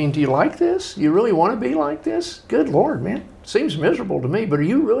you? I mean, do you like this? Do you really want to be like this? Good Lord, man. Seems miserable to me, but are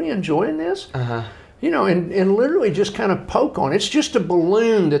you really enjoying this? Uh-huh. And literally just kind of poke on it. It's just a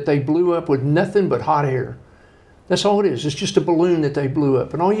balloon that they blew up with nothing but hot air. That's all it is. It's just a balloon that they blew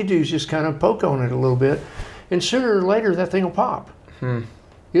up. And all you do is just kind of poke on it a little bit. And sooner or later, that thing will pop.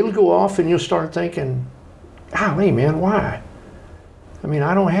 It'll go off and you'll start thinking, golly, man, why? I mean,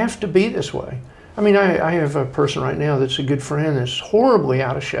 I don't have to be this way. I mean, I have a person right now that's a good friend that's horribly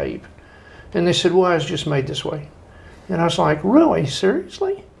out of shape. And they said, well, I was just made this way. And I was like, really?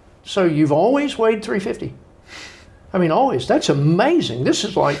 Seriously? So you've always weighed 350? I mean, always. That's amazing. This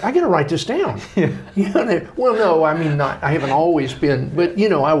is like, I got to write this down. Yeah. Well, no, I mean, not. I haven't always been. But,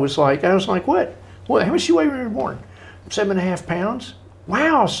 I was like, what? Well, how much you weigh when you were born? 7.5 pounds?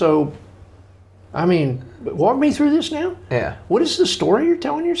 Wow. So, I mean, walk me through this now? Yeah. What is the story you're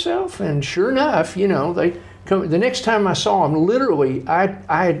telling yourself? And sure enough, they come. The next time I saw them, literally,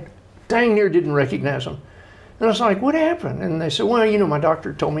 I dang near didn't recognize them. And I was like, what happened? And they said, well, my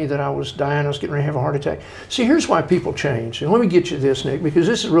doctor told me that I was dying. I was getting ready to have a heart attack. See, here's why people change. And let me get you this, Nick, because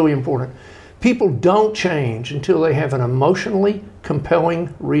this is really important. People don't change until they have an emotionally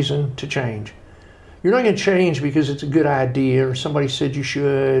compelling reason to change. You're not going to change because it's a good idea or somebody said you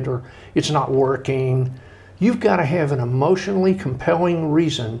should or it's not working. You've got to have an emotionally compelling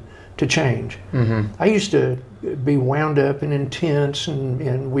reason to change. I used to be wound up and intense,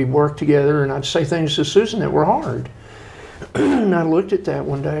 and we worked together, and I'd say things to Susan that were hard. And I looked at that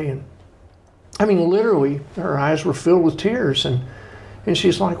one day, and I mean, literally, her eyes were filled with tears, and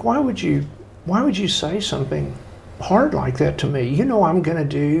she's like, why would you say something hard like that to me? I'm going to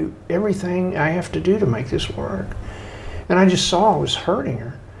do everything I have to do to make this work. And I just saw I was hurting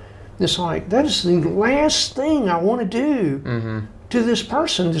her. It's like, that is the last thing I want to do to this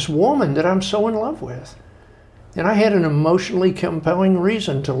person, this woman that I'm so in love with. And I had an emotionally compelling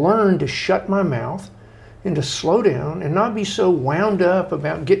reason to learn to shut my mouth and to slow down and not be so wound up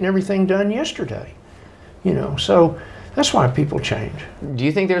about getting everything done yesterday. So that's why people change. Do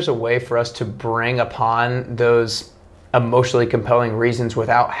you think there's a way for us to bring upon those emotionally compelling reasons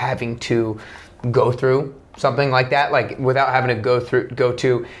without having to go through something like that, like without having to go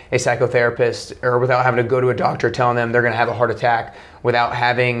to a psychotherapist, or without having to go to a doctor telling them they're going to have a heart attack, without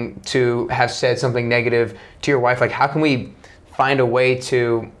having to have said something negative to your wife? Like, how can we find a way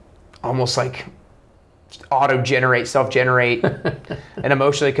to almost like self-generate an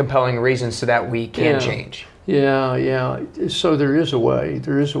emotionally compelling reason so that we can change? Yeah. So there is a way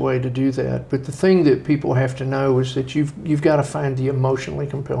to do that. But the thing that people have to know is that you've got to find the emotionally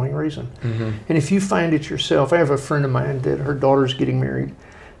compelling reason. And if you find it yourself, I have a friend of mine that her daughter's getting married.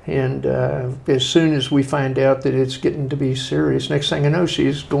 And as soon as we find out that it's getting to be serious, next thing I know,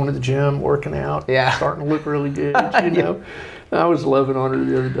 she's going to the gym, working out, starting to look really good, I was loving on her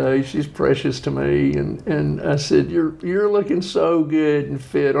the other day. She's precious to me, and I said, "You're looking so good and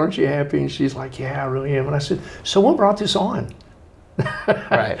fit. Aren't you happy?" And she's like, "Yeah, I really am." And I said, "So what brought this on?"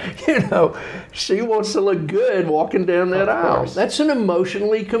 Right. She wants to look good walking down that aisle. That's an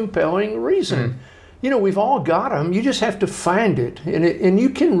emotionally compelling reason. We've all got them. You just have to find it, and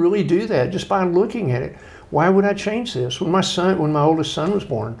you can really do that just by looking at it. Why would I change this? When my oldest son was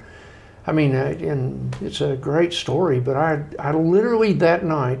born, I mean, and it's a great story, but I literally that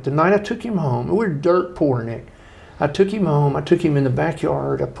night, the night I took him home, we were dirt poor, Nick. I took him home, I took him in the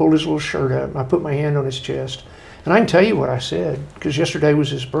backyard, I pulled his little shirt up, and I put my hand on his chest. And I can tell you what I said, because yesterday was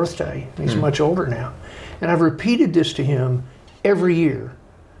his birthday, and he's much older now. And I've repeated this to him every year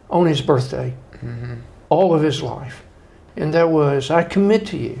on his birthday, all of his life. And that was, I commit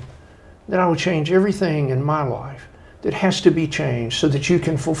to you that I will change everything in my life that has to be changed so that you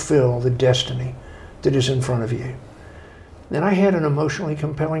can fulfill the destiny that is in front of you. And I had an emotionally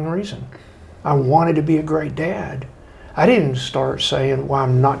compelling reason. I wanted to be a great dad. I didn't start saying, well,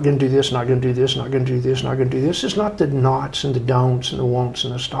 I'm not going to do this, not going to do this, not going to do this, not going to do this. It's not the nots and the don'ts and the won'ts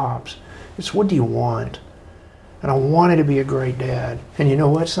and the stops. It's what do you want? And I wanted to be a great dad. And you know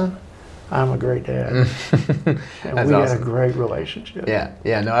what, son? I'm a great dad. And we had a great relationship.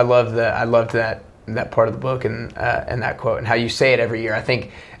 Yeah. No, I loved that part of the book and that quote and how you say it every year. I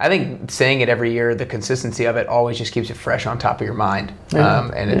think saying it every year, the consistency of it always just keeps it fresh on top of your mind.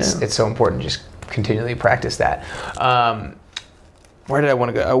 It's so important to just continually practice that. Where did I want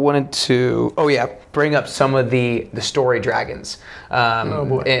to go? I wanted to bring up some of the story dragons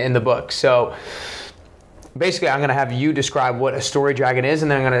in the book. So basically, I'm going to have you describe what a story dragon is, and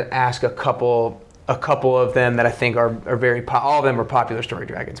then I'm going to ask a couple of them that I think are very, all of them are popular story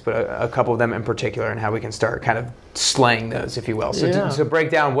dragons, but a couple of them in particular, and how we can start kind of slaying those, if you will. So break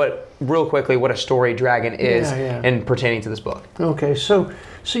down real quickly what a story dragon is and pertaining to this book. Okay, so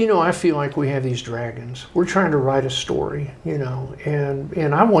I feel like we have these dragons. We're trying to write a story,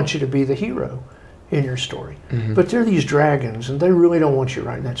 and I want you to be the hero in your story. But they're these dragons, and they really don't want you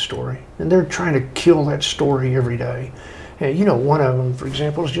writing that story, and they're trying to kill that story every day. And one of them, for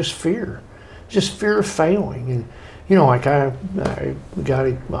example, is just fear. Just fear of failing. And, like I got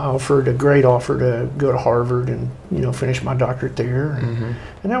offered a great offer to go to Harvard and, finish my doctorate there.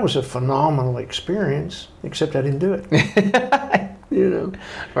 And that was a phenomenal experience, except I didn't do it.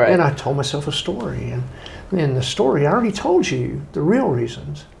 Right. And I told myself a story. And in the story, I already told you the real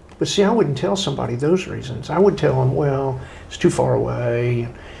reasons. But see, I wouldn't tell somebody those reasons. I would tell them, well, it's too far away.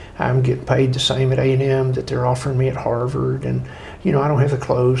 I'm getting paid the same at A&M that they're offering me at Harvard. And, I don't have the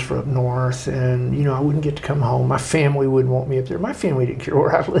clothes for up north, and, I wouldn't get to come home. My family wouldn't want me up there. My family didn't care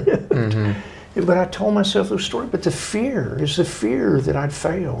where I lived. But I told myself the story. But the fear is the fear that I'd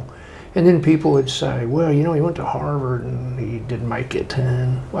fail. And then people would say, well, he went to Harvard and he didn't make it.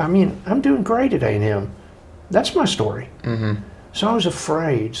 And, well, I'm doing great at A&M. That's my story. Mm-hmm. So I was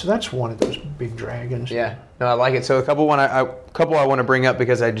afraid. So that's one of those big dragons. Yeah, no, I like it. So a couple I want to bring up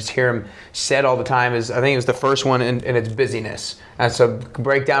because I just hear them said all the time is, I think it was the first one, and it's busyness. And so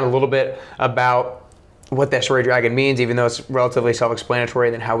break down a little bit about what that story dragon means, even though it's relatively self-explanatory,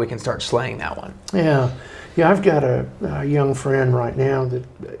 then how we can start slaying that one. Yeah, I've got a young friend right now that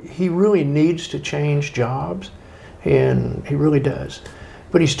he really needs to change jobs, and he really does,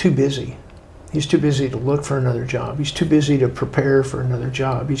 but he's too busy. He's too busy to look for another job. He's too busy to prepare for another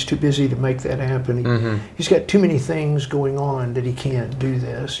job. He's too busy to make that happen. He's got too many things going on that he can't do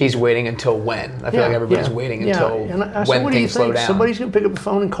this. He's waiting until when? I feel like everybody's waiting until when things slow down. Somebody's going to pick up the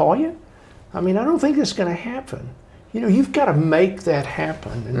phone and call you? I mean, I don't think that's going to happen. You've got to make that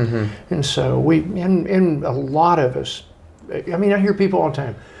happen. And so and a lot of us, I mean, I hear people all the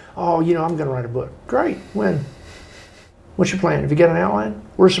time, oh, I'm going to write a book. Great. When? What's your plan? Have you got an outline?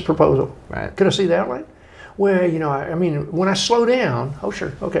 Where's the proposal? Right. Could I see the outline? Well, I mean, when I slow down, oh,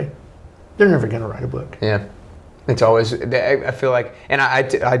 sure, okay. They're never going to write a book. Yeah. It's always, I feel like, and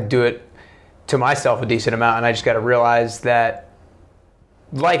I do it to myself a decent amount, and I just got to realize that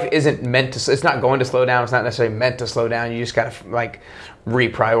life isn't meant to, it's not going to slow down. It's not necessarily meant to slow down. You just got to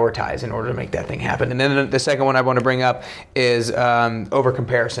reprioritize in order to make that thing happen. And then the second one I want to bring up is over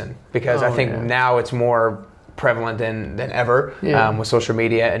comparison, because I think now it's more prevalent than ever with social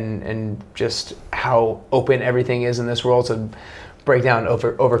media and just how open everything is in this world. So break down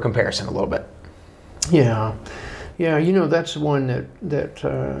over comparison a little bit. Yeah, that's one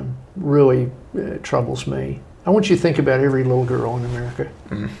that really troubles me. I want you to think about every little girl in America.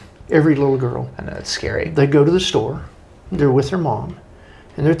 Every little girl. I know, it's scary. They go to the store, they're with their mom,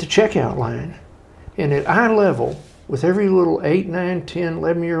 and they're at the checkout line, and at eye level with every little 8, 9, 10,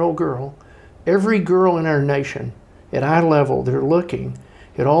 11-year-old girl, every girl in our nation, at eye level, they're looking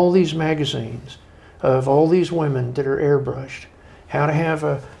at all these magazines of all these women that are airbrushed, how to have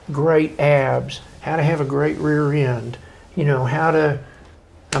a great abs, how to have a great rear end, you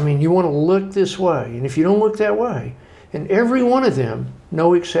want to look this way. And if you don't look that way, and every one of them,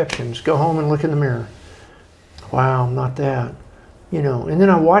 no exceptions, go home and look in the mirror. Wow, not that. And then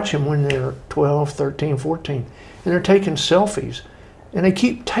I watch them when they're 12, 13, 14, and they're taking selfies. And they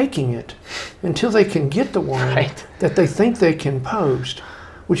keep taking it until they can get the one that they think they can post,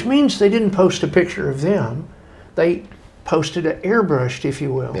 which means they didn't post a picture of them. They posted an airbrushed, if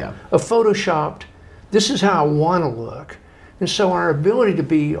you will, a photoshopped, this is how I want to look. And so our ability to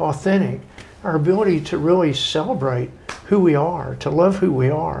be authentic, our ability to really celebrate who we are, to love who we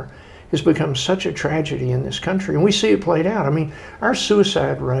are, has become such a tragedy in this country. And we see it played out. I mean, our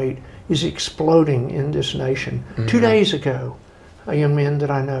suicide rate is exploding in this nation. 2 days ago, a young man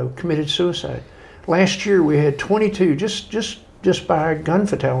that I know committed suicide. Last year we had 22, just by gun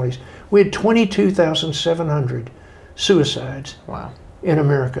fatalities, we had 22,700 suicides in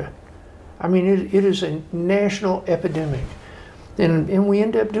America. I mean, it is a national epidemic. And we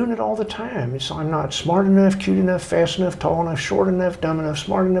end up doing it all the time. It's I'm not smart enough, cute enough, fast enough, tall enough, short enough, dumb enough,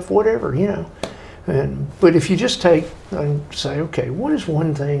 smart enough, whatever, But if you just take and say, okay, what is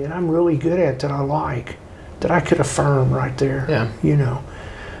one thing that I'm really good at that I like, that I could affirm right there?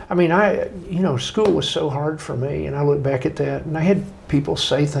 I mean, school was so hard for me, and I look back at that, and I had people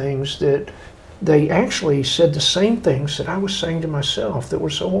say things that they actually said the same things that I was saying to myself that were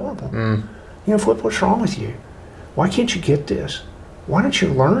so horrible. Flip, what's wrong with you? Why can't you get this? Why don't you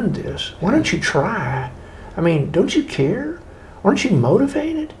learn this? Why don't you try? I mean, don't you care? Aren't you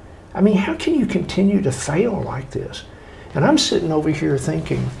motivated? I mean, how can you continue to fail like this? And I'm sitting over here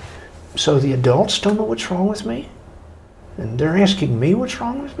thinking, so the adults don't know what's wrong with me? And they're asking me what's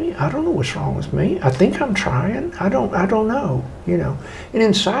wrong with me? I don't know what's wrong with me. I think I'm trying. I don't know, And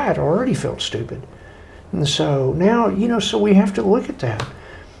inside, I already felt stupid. And so now, so we have to look at that.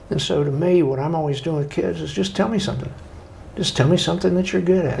 And so to me, what I'm always doing with kids is just tell me something. Just tell me something that you're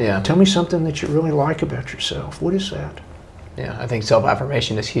good at. Yeah. Tell me something that you really like about yourself. What is that? Yeah, I think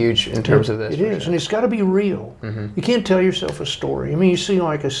self-affirmation is huge in terms of this. It is, and it's got to be real. You can't tell yourself a story. I mean, you see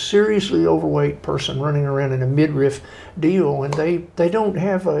like a seriously overweight person running around in a midriff deal, and they don't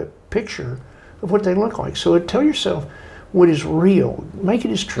have a picture of what they look like. So tell yourself what is real. Make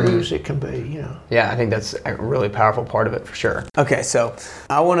it as true as it can be. Yeah, I think that's a really powerful part of it for sure. Okay, so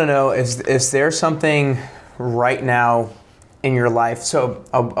I want to know, is there something right now in your life? So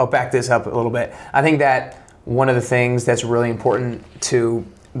I'll back this up a little bit. I think that one of the things that's really important to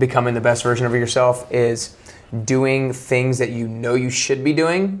becoming the best version of yourself is doing things that you know you should be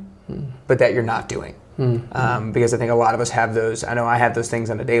doing, but that you're not doing. Because I think a lot of us have those. I know I have those things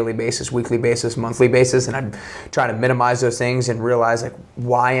on a daily basis, weekly basis, monthly basis, and I'm trying to minimize those things and realize, like,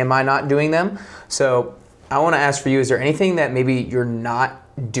 why am I not doing them? So I want to ask for you, is there anything that maybe you're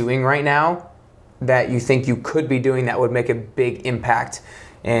not doing right now that you think you could be doing that would make a big impact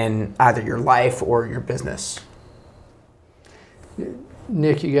in either your life or your business?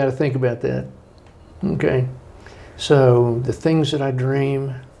 Nick, you got to think about that. Okay. So the things that I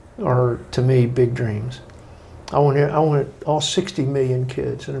dream are, to me, big dreams. I want all 60 million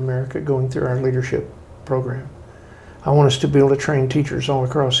kids in America going through our leadership program. I want us to be able to train teachers all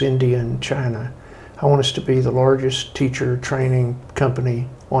across India and China. I want us to be the largest teacher training company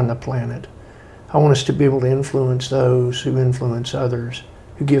on the planet. I want us to be able to influence those who influence others,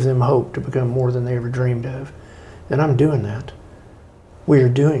 who give them hope to become more than they ever dreamed of. And I'm doing that. We are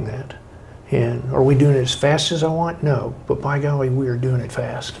doing that. And are we doing it as fast as I want? No. But by golly, we are doing it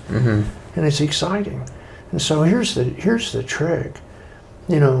fast. Mm-hmm. And it's exciting. And so here's the trick.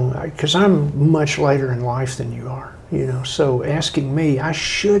 Because I'm much later in life than you are. So asking me, I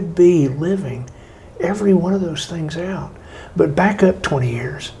should be living every one of those things out. But back up 20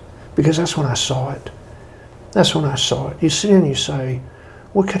 years, because that's when I saw it. That's when I saw it. You sit and you say,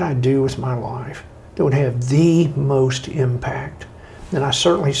 what could I do with my life that would have the most impact? And I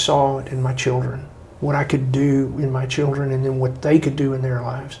certainly saw it in my children, what I could do in my children and then what they could do in their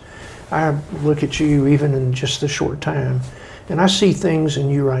lives. I look at you even in just a short time, and I see things in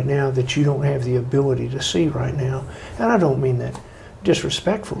you right now that you don't have the ability to see right now. And I don't mean that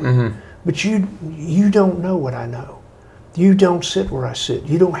disrespectfully, mm-hmm. but you don't know what I know. You don't sit where I sit.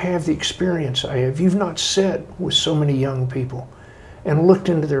 You don't have the experience I have. You've not sat with so many young people and looked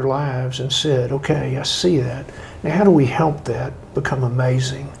into their lives and said, okay, I see that. Now how do we help that become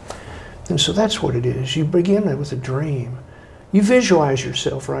amazing? And so that's what it is. You begin it with a dream. You visualize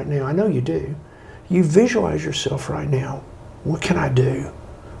yourself right now. I know you do. You visualize yourself right now. What can I do?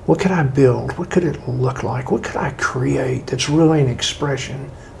 What could I build? What could it look like? What could I create that's really an expression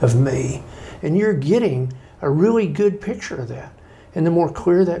of me? And you're getting a really good picture of that. And the more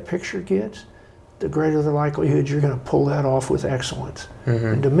clear that picture gets, the greater the likelihood you're going to pull that off with excellence. Mm-hmm.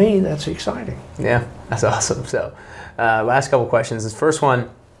 And to me, that's exciting. Yeah, that's awesome. So last couple questions. This first one,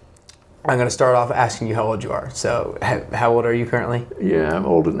 I'm going to start off asking you how old you are. So how old are you currently? Yeah, I'm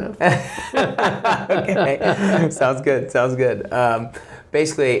old enough. Okay. Sounds good.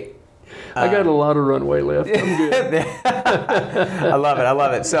 Basically, I got a lot of runway left. I'm good. I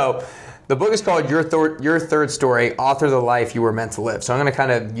love it. So the book is called Your Third Story, Author the Life You Were Meant to Live. So I'm going to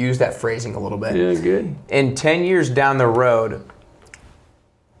kind of use that phrasing a little bit. Yeah, good. In 10 years down the road,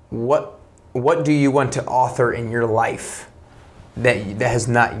 what do you want to author in your life that has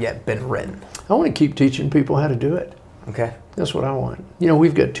not yet been written? I want to keep teaching people how to do it. Okay. That's what I want.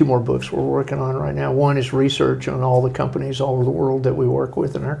 We've got 2 more books we're working on right now. One is research on all the companies all over the world that we work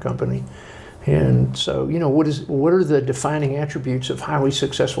with in our company. And so, what are the defining attributes of highly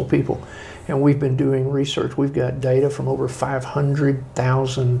successful people? And we've been doing research. We've got data from over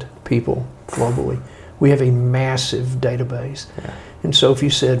 500,000 people globally. We have a massive database. Yeah. And so if you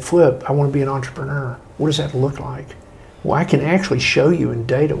said, Flip, I want to be an entrepreneur, what does that look like? Well, I can actually show you in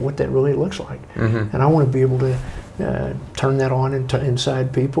data what that really looks like. Mm-hmm. And I want to be able to turn that on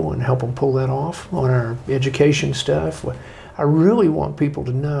inside people and help them pull that off on our education stuff. I really want people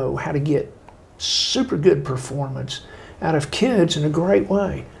to know how to get super good performance out of kids in a great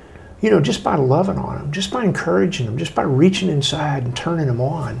way. Just by loving on them, just by encouraging them, just by reaching inside and turning them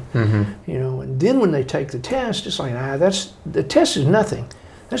on. Mm-hmm. And then when they take the test, it's like, the test is nothing.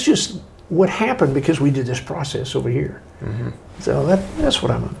 That's just what happened because we did this process over here. Mm-hmm. So that's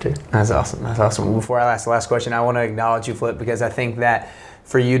what I'm up to. That's awesome. Before I ask the last question, I want to acknowledge you, Flip, because I think that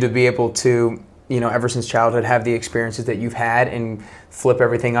for you to be able to, ever since childhood, have the experiences that you've had and flip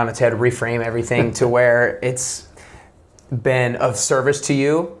everything on its head, reframe everything to where it's been of service to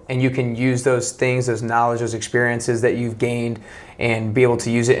you, and you can use those things, those knowledge, those experiences that you've gained and be able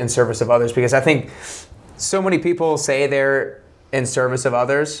to use it in service of others. Because I think so many people say they're in service of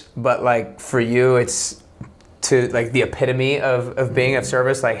others, but for you, it's to the epitome of being of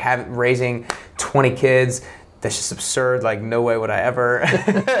service, raising 20 kids. That's just absurd. No way would I ever.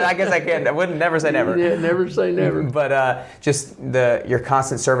 I guess I wouldn't never say never. Yeah, never say never. But just your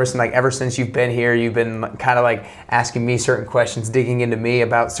constant service, and ever since you've been here, you've been kind of asking me certain questions, digging into me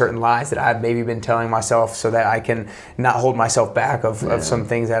about certain lies that I've maybe been telling myself, so that I can not hold myself back of some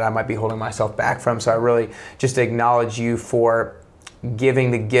things that I might be holding myself back from. So I really just acknowledge you for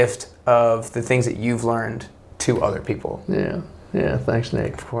giving the gift of the things that you've learned to other people. Yeah, thanks,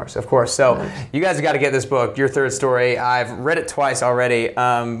 Nick. Of course. So thanks. You guys have got to get this book, Your Third Story. I've read it twice already,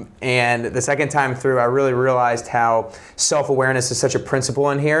 and the second time through, I really realized how self-awareness is such a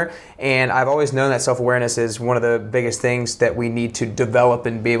principle in here, and I've always known that self-awareness is one of the biggest things that we need to develop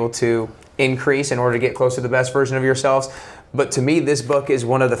and be able to increase in order to get closer to the best version of yourselves. But to me, this book is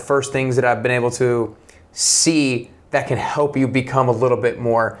one of the first things that I've been able to see that can help you become a little bit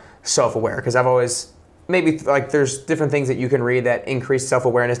more self-aware. Because I've always, maybe like there's different things that you can read that increase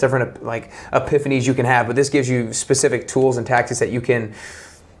self-awareness, different like epiphanies you can have, but this gives you specific tools and tactics that you can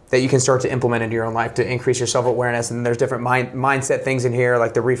start to implement into your own life to increase your self-awareness. And there's different mindset things in here,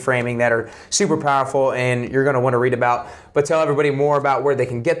 like the reframing, that are super powerful and you're going to want to read about. But tell everybody more about where they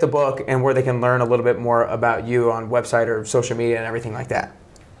can get the book and where they can learn a little bit more about you on website or social media and everything like that.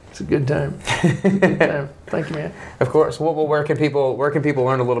 It's a good time. Good time. Thank you, man. Of course. Well, where can people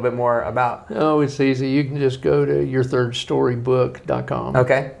learn a little bit more about? Oh, it's easy. You can just go to yourthirdstorybook.com.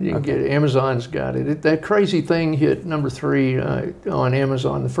 Okay. You can get it. Amazon's got it. That crazy thing hit number 3 on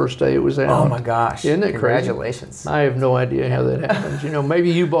Amazon the first day it was out. Oh my gosh. Isn't it crazy? Congratulations. I have no idea how that happens.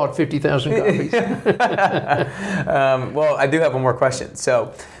 Maybe you bought 50,000 copies. Well, I do have one more question.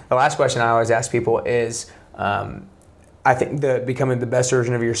 So the last question I always ask people is, I think becoming the best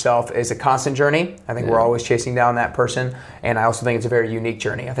version of yourself is a constant journey. I think we're always chasing down that person. And I also think it's a very unique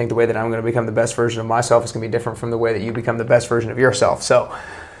journey. I think the way that I'm going to become the best version of myself is going to be different from the way that you become the best version of yourself. So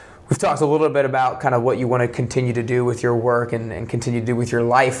we've talked a little bit about kind of what you want to continue to do with your work and continue to do with your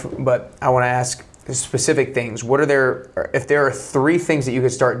life. But I want to ask specific things. If there are 3 things that you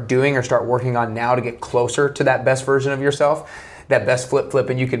could start doing or start working on now to get closer to that best version of yourself, that best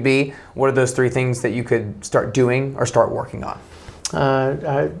flipping you could be, what are those 3 things that you could start doing or start working on?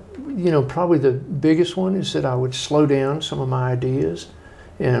 Probably the biggest one is that I would slow down some of my ideas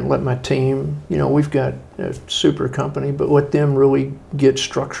and let my team, we've got a super company, but let them really get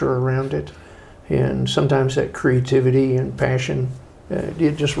structure around it. And sometimes that creativity and passion,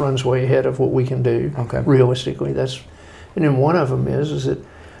 it just runs way ahead of what we can do. Okay. Realistically. And then one of them is that,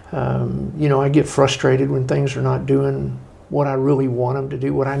 I get frustrated when things are not doing what I really want them to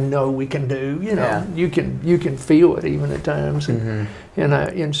do, what I know we can do. You can feel it even at times, and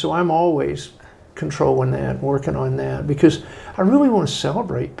so I'm always controlling that, working on that, because I really want to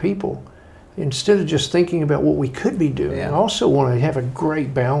celebrate people instead of just thinking about what we could be doing. I also want to have a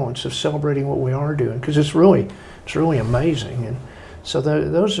great balance of celebrating what we are doing, because it's really amazing. And so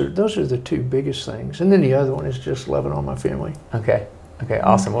those are the 2 biggest things, and then the other one is just loving on my family. Okay,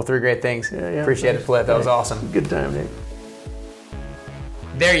 awesome. Well, 3 great things. Appreciate it, Flip. That was awesome. Good time, Nick.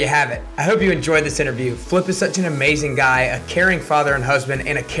 There you have it. I hope you enjoyed this interview. Flip is such an amazing guy, a caring father and husband,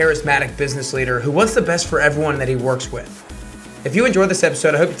 and a charismatic business leader who wants the best for everyone that he works with. If you enjoyed this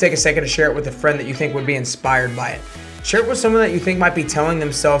episode, I hope you take a second to share it with a friend that you think would be inspired by it. Share it with someone that you think might be telling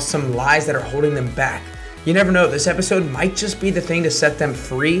themselves some lies that are holding them back. You never know, this episode might just be the thing to set them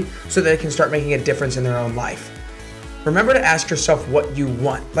free so that they can start making a difference in their own life. Remember to ask yourself what you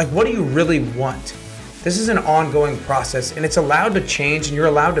want. Like, what do you really want? This is an ongoing process, and it's allowed to change and you're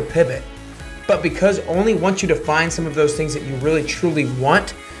allowed to pivot. But because only once you define some of those things that you really truly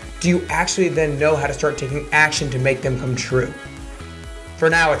want, do you actually then know how to start taking action to make them come true. For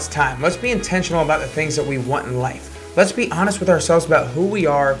now, it's time. Let's be intentional about the things that we want in life. Let's be honest with ourselves about who we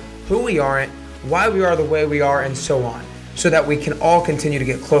are, who we aren't, why we are the way we are, and so on, so that we can all continue to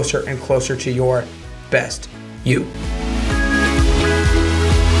get closer and closer to your best you.